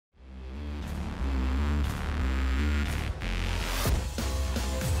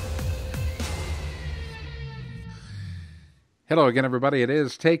Hello again, everybody. It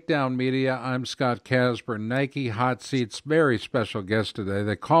is Takedown Media. I'm Scott Casper. Nike Hot Seats, very special guest today.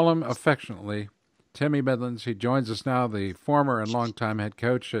 They call him affectionately Timmy Midlands. He joins us now, the former and longtime head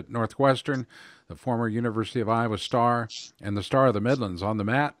coach at Northwestern, the former University of Iowa star, and the star of the Midlands on the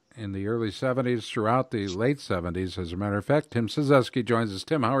mat in the early 70s, throughout the late 70s. As a matter of fact, Tim Cysweski joins us.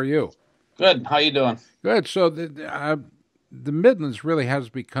 Tim, how are you? Good. How you doing? Good. So the Midlands really has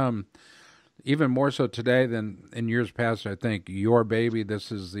become, even more so today than in years past, I think, your baby.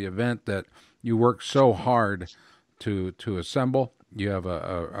 This is the event that you work so hard to assemble. You have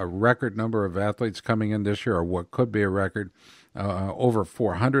a record number of athletes coming in this year, or what could be a record, over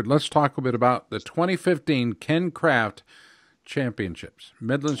 400. Let's talk a bit about the 2015 Ken Craft Championships,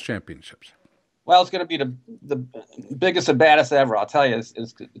 Midlands Championships. Well, it's going to be the biggest and baddest ever. I'll tell you,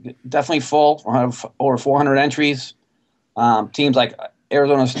 it's definitely full. We'll have over 400 entries. Teams like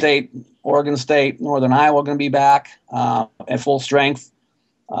Arizona State, Oregon State, Northern Iowa are going to be back at full strength.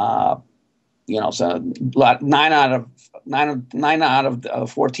 So nine out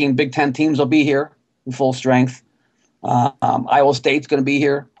of 14 Big Ten teams will be here in full strength. Iowa State's going to be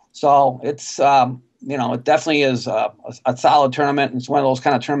here, so it's it definitely is a solid tournament. It's one of those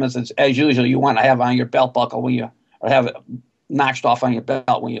kind of tournaments that's, as usual, you want to have on your belt buckle when you, or have it notched off on your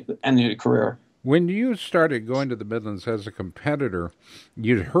belt when you end your career. When you started going to the Midlands as a competitor,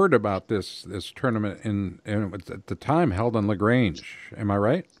 you'd heard about this tournament at the time held in LaGrange. Am I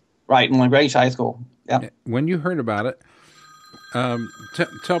right? Right, in LaGrange High School. Yeah. When you heard about it,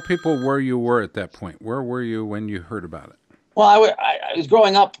 tell people where you were at that point. Where were you when you heard about it? Well, I was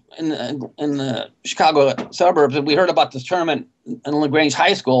growing up in the Chicago suburbs, and we heard about this tournament in LaGrange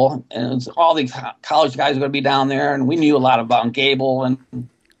High School, and it was all these college guys were going to be down there, and we knew a lot about Gable and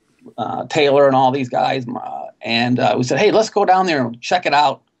Taylor and all these guys, and we said, "Hey, let's go down there and check it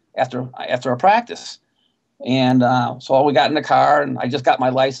out after a practice." And so we got in the car, and I just got my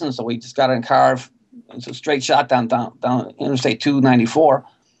license, so we just got in the car. It's a straight shot down Interstate 294,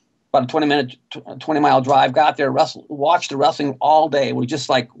 about a 20-mile drive. Got there, watched the wrestling all day. We're just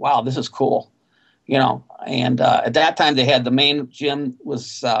like, wow, this is cool, And at that time, they had the main gym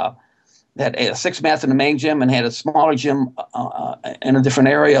was. They had 6 mats in the main gym, and had a smaller gym in a different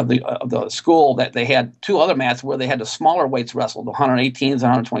area of the school. That they had 2 other mats where they had the smaller weights wrestled, the 118s and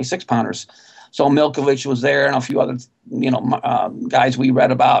 126 pounders. So Milkovich was there, and a few other guys we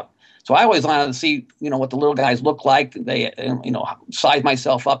read about. So I always wanted to see what the little guys look like. They size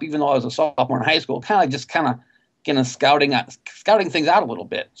myself up, even though I was a sophomore in high school. Kind of scouting things out a little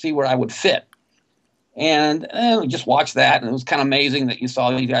bit, see where I would fit. And we just watched that, and it was kind of amazing that you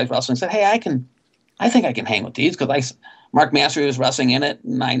saw these guys wrestling and said, "Hey, I think I can hang with these," because Mark Mastery was wrestling in it,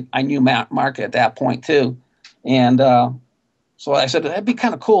 and I knew Mark at that point too. And so I said, it'd be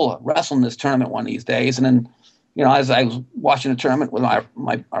kind of cool wrestling this tournament one of these days. And then, as I was watching the tournament with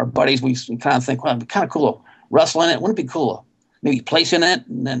our buddies, we kind of think, well, it'd be kind of cool to wrestle in it. Wouldn't it be cool to maybe place in it,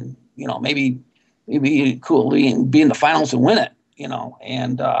 and then maybe cool to be in the finals and win it,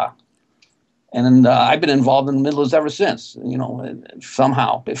 And I've been involved in the Midlands ever since,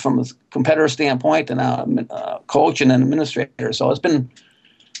 somehow, from a competitor standpoint, and a coach and an administrator. So it's been,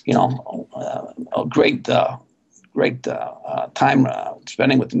 a great time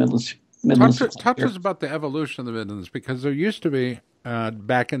spending with the Midlands. Talk to us about the evolution of the Midlands, because there used to be,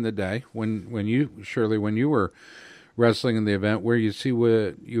 back in the day, when you were wrestling in the event, where you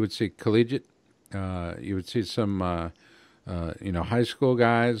would see collegiate, you would see some. High school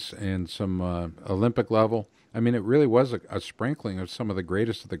guys and some Olympic level. I mean, it really was a sprinkling of some of the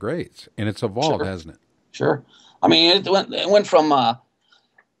greatest of the greats, and it's evolved, Sure. hasn't it? Sure. I mean, it went from a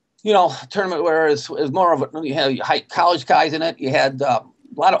tournament where it was more of you had college guys in it. You had a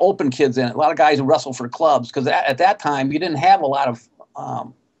lot of open kids in it, a lot of guys who wrestled for clubs, because at that time you didn't have a lot of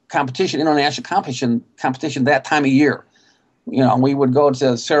international competition that time of year. We would go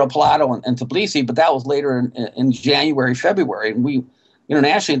to Cerro Pelado and Tbilisi, but that was later in January, February. And we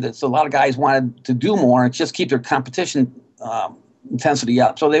internationally, so a lot of guys wanted to do more and just keep their competition intensity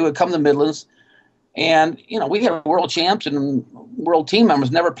up. So they would come to the Midlands, and we had world champs and world team members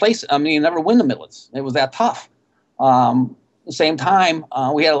never win the Midlands. It was that tough. At the same time,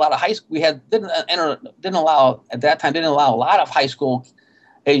 we had a lot of high school. We didn't allow a lot of high school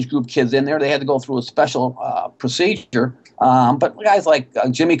age group kids in there. They had to go through a special procedure. But guys like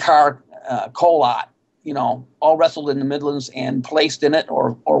Jimmy Carr, Colott, all wrestled in the Midlands and placed in it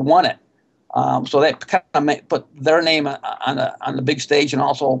or won it. So they kind of put their name on the big stage, and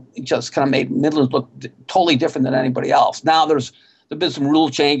also just kind of made Midlands look totally different than anybody else. Now there's been some rule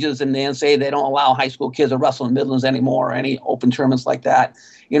changes, and the NCAA, they don't allow high school kids to wrestle in Midlands anymore, or any open tournaments like that.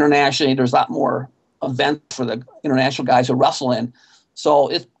 Internationally, there's a lot more event for the international guys to wrestle in. So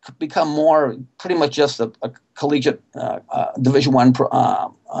it's become more pretty much just a collegiate Division I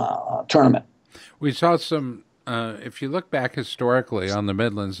tournament. We saw some. If you look back historically on the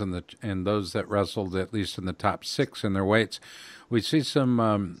Midlands and those that wrestled at least in the top 6 in their weights, we see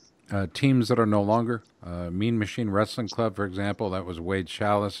some teams that are no longer. Mean Machine Wrestling Club, for example, that was Wade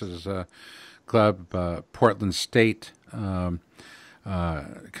Chalice's club. Portland State,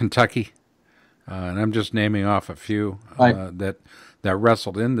 Kentucky, and I'm just naming off a few that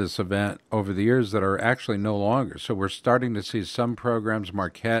wrestled in this event over the years that are actually no longer. So we're starting to see some programs,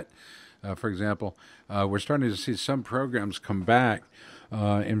 Marquette, for example, we're starting to see some programs come back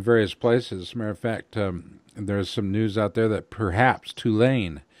in various places. As a matter of fact, there's some news out there that perhaps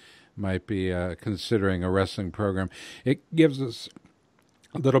Tulane might be considering a wrestling program. It gives us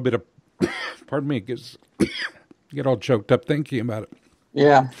a little bit of, pardon me, it gives, get all choked up thinking about it.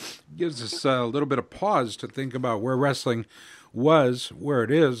 Yeah. It gives us a little bit of pause to think about where wrestling was, where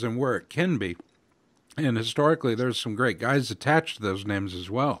it is, and where it can be. And historically, there's some great guys attached to those names as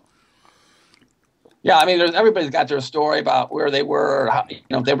well. Yeah, I mean, everybody's got their story about where they were, how,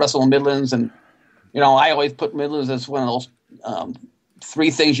 if they wrestle in Midlands. And, I always put Midlands as one of those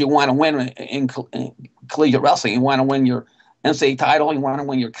 3 things you want to win in collegiate wrestling. You want to win your NCAA title, you want to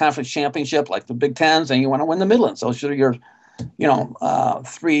win your conference championship like the Big Tens, and you want to win the Midlands. Those are your,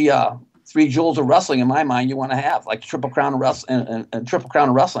 3 jewels of wrestling in my mind you want to have, like Triple Crown of wrestling and Triple Crown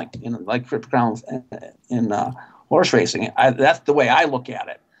of wrestling, like Triple Crown in horse racing. That's the way I look at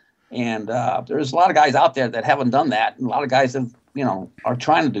it. And there's a lot of guys out there that haven't done that, and a lot of guys that are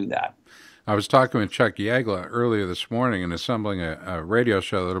trying to do that. I was talking with Chuck Yagla earlier this morning and assembling a radio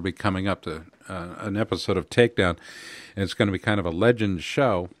show that'll be coming up to an episode of Takedown, and it's going to be kind of a legend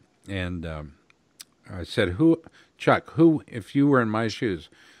show. And I said, Chuck, if you were in my shoes,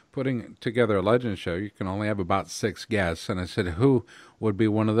 putting together a legend show, you can only have about 6 guests. And I said, who would be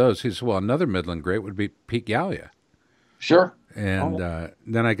one of those? He said, well, another Midland great would be Pete Gallia. Sure. And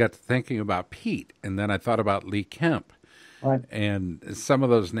then I got to thinking about Pete, and then I thought about Lee Kemp. Right. And some of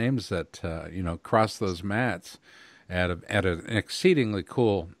those names that, cross those mats at an exceedingly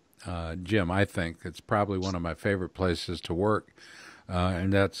cool gym, I think. It's probably one of my favorite places to work,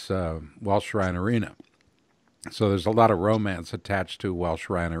 and that's Welsh Ryan Arena. So there's a lot of romance attached to Welsh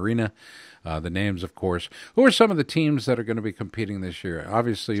Ryan Arena. The names, of course. Who are some of the teams that are going to be competing this year?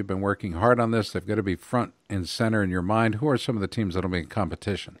 Obviously, you've been working hard on this. They've got to be front and center in your mind. Who are some of the teams that will be in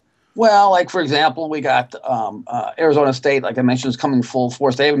competition? Well, like, for example, we got Arizona State, like I mentioned, is coming full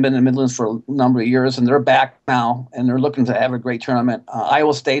force. They haven't been in the Midlands for a number of years, and they're back now, and they're looking to have a great tournament.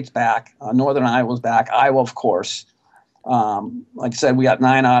 Iowa State's back. Northern Iowa's back. Iowa, of course. Like I said, we got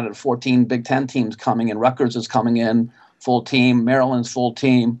 9 out of 14 Big Ten teams coming in. Rutgers is coming in full team. Maryland's full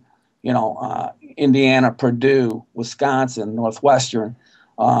team. Indiana, Purdue, Wisconsin, Northwestern.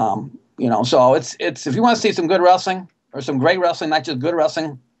 So it's if you want to see some good wrestling or some great wrestling, not just good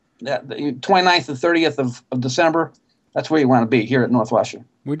wrestling, the 29th and 30th of December, that's where you want to be here at Northwestern.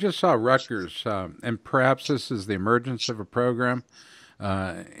 We just saw Rutgers, and perhaps this is the emergence of a program.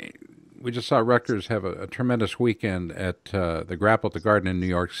 We just saw Rutgers have a tremendous weekend at the Grapple at the Garden in New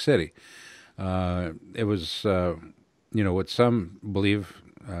York City. It was, what some believe,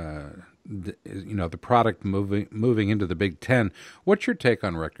 the product moving into the Big Ten. What's your take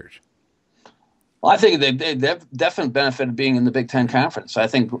on Rutgers? Well, I think they've definitely benefited being in the Big Ten Conference. I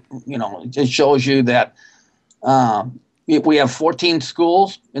think, it shows you that we have 14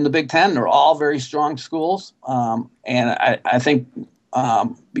 schools in the Big Ten. They're all very strong schools. And I think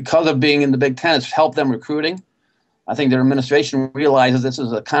because of being in the Big Ten, it's helped them recruiting. I think their administration realizes this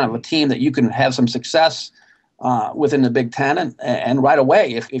is a kind of a team that you can have some success within the Big Ten and right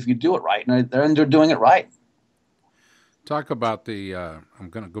away if you do it right. And they're doing it right. Talk about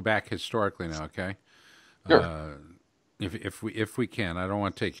I'm going to go back historically now, okay? Sure. If we can, I don't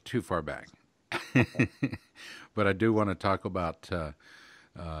want to take you too far back, but I do want to talk about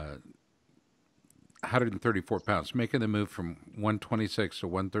 134 pounds, making the move from 126 to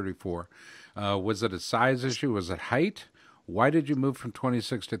 134. Was it a size issue? Was it height? Why did you move from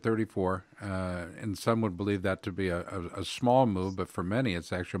 26 to 34? And some would believe that to be a small move, but for many,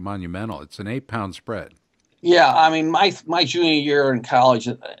 it's actually monumental. It's an 8-pound spread. Yeah, I mean, my junior year in college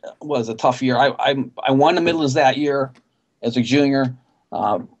was a tough year. I won the Midlands that year as a junior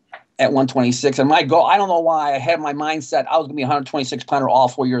at 126. And my goal, I don't know why, I had my mindset, I was going to be a 126-pounder all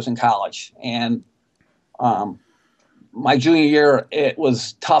 4 years in college. And my junior year, it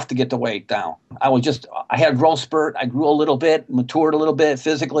was tough to get the weight down. I had a growth spurt. I grew a little bit, matured a little bit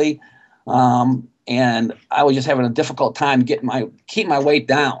physically. And I was just having a difficult time keeping my weight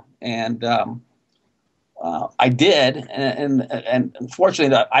down. And I did, and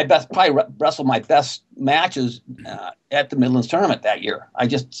unfortunately, I probably wrestled my best matches at the Midlands tournament that year. I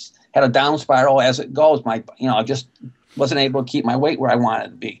just had a down spiral as it goes. I just wasn't able to keep my weight where I wanted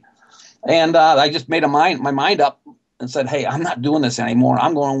to be, and I just made my mind up and said, "Hey, I'm not doing this anymore.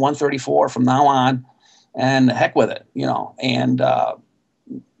 I'm going 134 from now on, and heck with it," And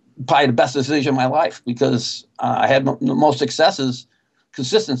probably the best decision of my life because I had the most successes.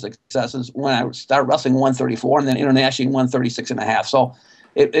 Consistent successes when I started wrestling 134 and then internationally 136.5. So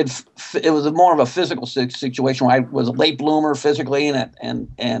it was more of a physical situation where I was a late bloomer physically, and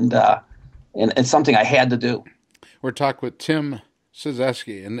it's something I had to do. We're talking with Tim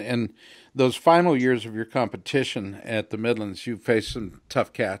Cysweski, and those final years of your competition at the Midlands, you faced some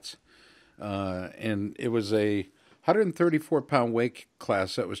tough cats, and it was a 134-pound weight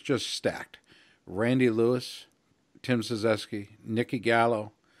class that was just stacked. Randy Lewis, Tim Cysweski, Nicky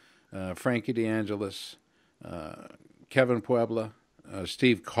Gallo, Frankie DeAngelis, Kevin Puebla,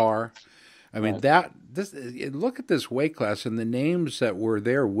 Steve Carr. I mean, look at this weight class and the names that were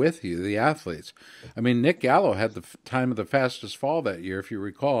there with you, the athletes. I mean, Nick Gallo had the time of the fastest fall that year, if you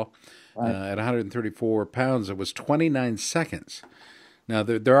recall, at 134 pounds. It was 29 seconds. Now,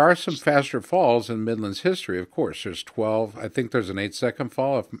 there are some faster falls in Midland's history, of course. There's 12. I think there's an 8-second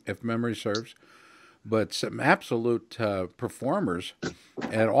fall, if memory serves. But some absolute performers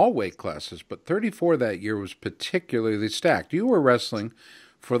at all weight classes. But 34 that year was particularly stacked. You were wrestling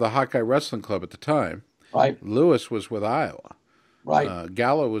for the Hawkeye Wrestling Club at the time. Right. Lewis was with Iowa. Right.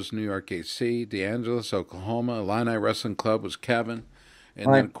 Gallo was New York AC. DeAngelis, Oklahoma. Illini Wrestling Club was Kevin. And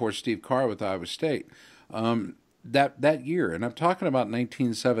right. then, of course, Steve Carr with Iowa State. That year, and I'm talking about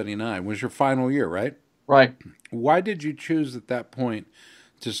 1979, was your final year, right? Right. Why did you choose at that point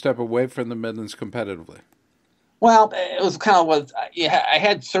to step away from the Midlands competitively? Well, it was kind of I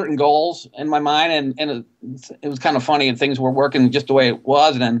had certain goals in my mind, and it was kind of funny, and things were working just the way it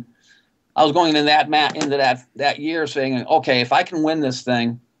was. And then I was going into that year saying, okay, if I can win this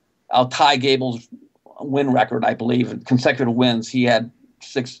thing, I'll tie Gable's win record, I believe, in consecutive wins. He had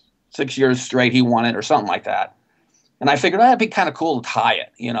six years straight he won it or something like that. And I figured that'd be kind of cool to tie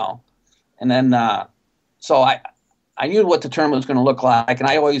it, And then so I knew what the tournament was going to look like, and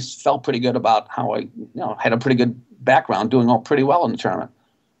I always felt pretty good about how I, had a pretty good background, doing pretty well in the tournament.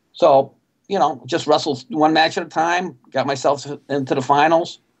 So, just wrestled one match at a time, got myself into the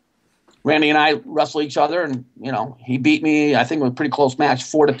finals. Randy and I wrestled each other, and, he beat me, I think it was a pretty close match,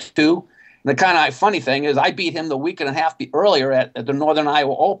 4-2. And the kind of funny thing is I beat him the week and a half earlier at the Northern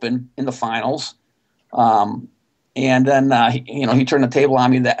Iowa Open in the finals. And then, he turned the table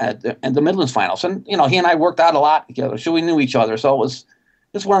on me at the Midlands finals. And, he and I worked out a lot together, so we knew each other. So it was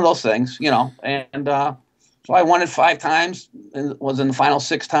just one of those things, And so I won it 5 times and was in the final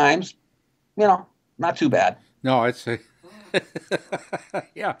 6 times. Not too bad. No, I'd say,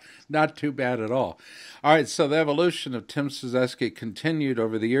 yeah, not too bad at all. All right, so the evolution of Tim Cysweski continued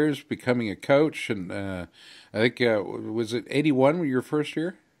over the years, becoming a coach. And I think, was it 81 your first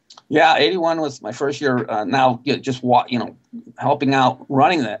year? Yeah, 81 was my first year. Now, just helping out,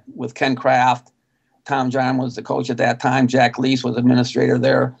 running it with Ken Kraft. Tom John was the coach at that time. Jack Leese was administrator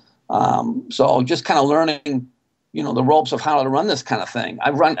there. So just kind of learning, the ropes of how to run this kind of thing.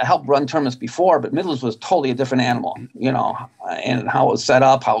 I helped run tournaments before, but Midlands was totally a different animal, and how it was set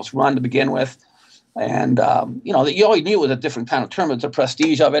up, how it was run to begin with. And, you always knew it was a different kind of tournament, the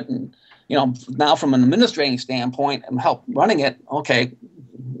prestige of it. And, now from an administrating standpoint and help running it, okay,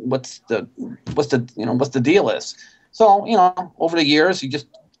 what's the deal is. So, over the years, you just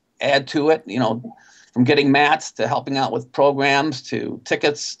add to it, from getting mats to helping out with programs to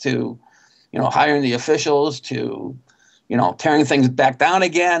tickets to, hiring the officials to, tearing things back down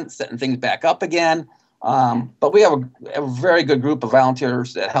again, setting things back up again. But we have a very good group of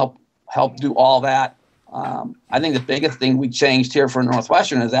volunteers that help do all that. I think the biggest thing we changed here for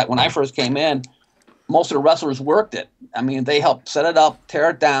Northwestern is that when I first came in, most of the wrestlers worked it. I mean, they helped set it up,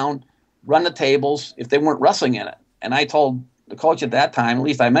 tear it down, run the tables if they weren't wrestling in it. And I told the coach at that time, at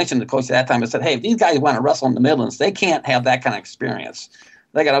least I mentioned the coach at that time, I said, hey, if these guys want to wrestle in the Midlands, they can't have that kind of experience.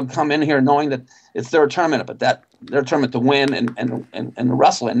 They got to come in here knowing that it's their tournament, but that their tournament to win and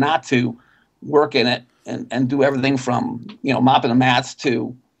wrestle and not to work in it and do everything from, mopping the mats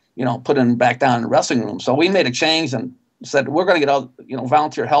to, putting them back down in the wrestling room. So we made a change and said, we're going to get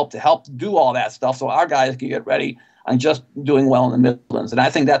volunteer help to help do all that stuff so our guys can get ready on just doing well in the Midlands. And I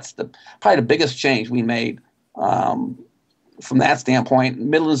think that's probably the biggest change we made from that standpoint.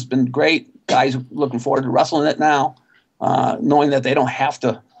 Midlands has been great. Guys looking forward to wrestling it now, knowing that they don't have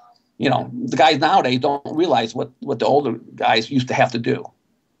to, the guys nowadays don't realize what the older guys used to have to do.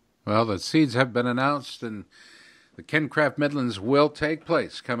 Well, the seeds have been announced, and the Ken Craft Midlands will take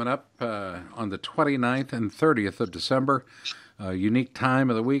place coming up on the 29th and 30th of December. Unique time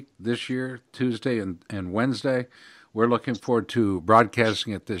of the week this year, Tuesday and Wednesday. We're looking forward to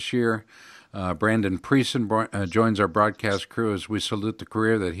broadcasting it this year. Brandon Preeson joins our broadcast crew as we salute the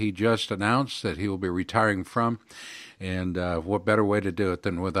career that he just announced that he will be retiring from. And what better way to do it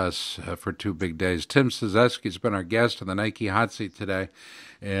than with us for 2 big days. Tim Cysweski has been our guest on the Nike Hot Seat today.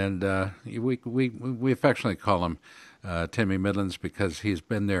 And we affectionately call him Timmy Midlands because he's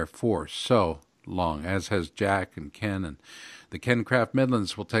been there for so long, as has Jack and Ken. And the Ken Craft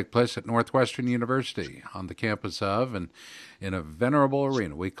Midlands will take place at Northwestern University on the campus of and in a venerable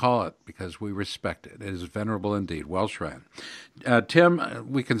arena. We call it because we respect it. It is venerable indeed. Welsh Ryan. Tim,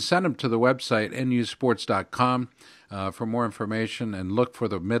 we can send them to the website nusports.com for more information and look for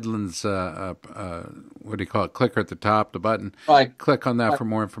the Midlands, what do you call it, clicker at the top, the button. Right. Click on that for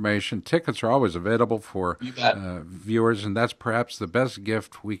more information. Tickets are always available for viewers, and that's perhaps the best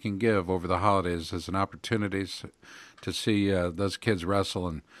gift we can give over the holidays as an opportunity to see those kids wrestle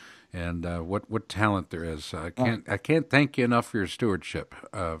and what talent there is. I can't thank you enough for your stewardship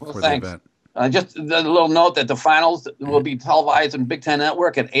for the event. Just a little note that the finals will be televised on Big Ten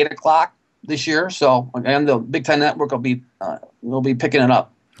Network at 8:00 this year. So again, the Big Ten Network will be picking it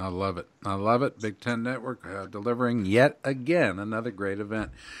up. I love it. I love it. Big Ten Network delivering yet again another great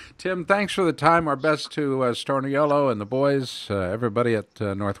event. Tim, thanks for the time. Our best to Storniolo and the boys, everybody at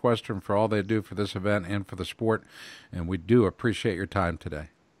Northwestern for all they do for this event and for the sport. And we do appreciate your time today.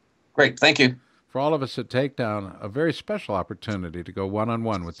 Great. Thank you. For all of us at Takedown, a very special opportunity to go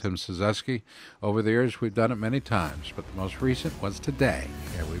one-on-one with Tim Cysweski. Over the years, we've done it many times, but the most recent was today,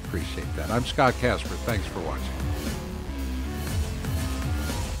 and we appreciate that. I'm Scott Casper. Thanks for watching.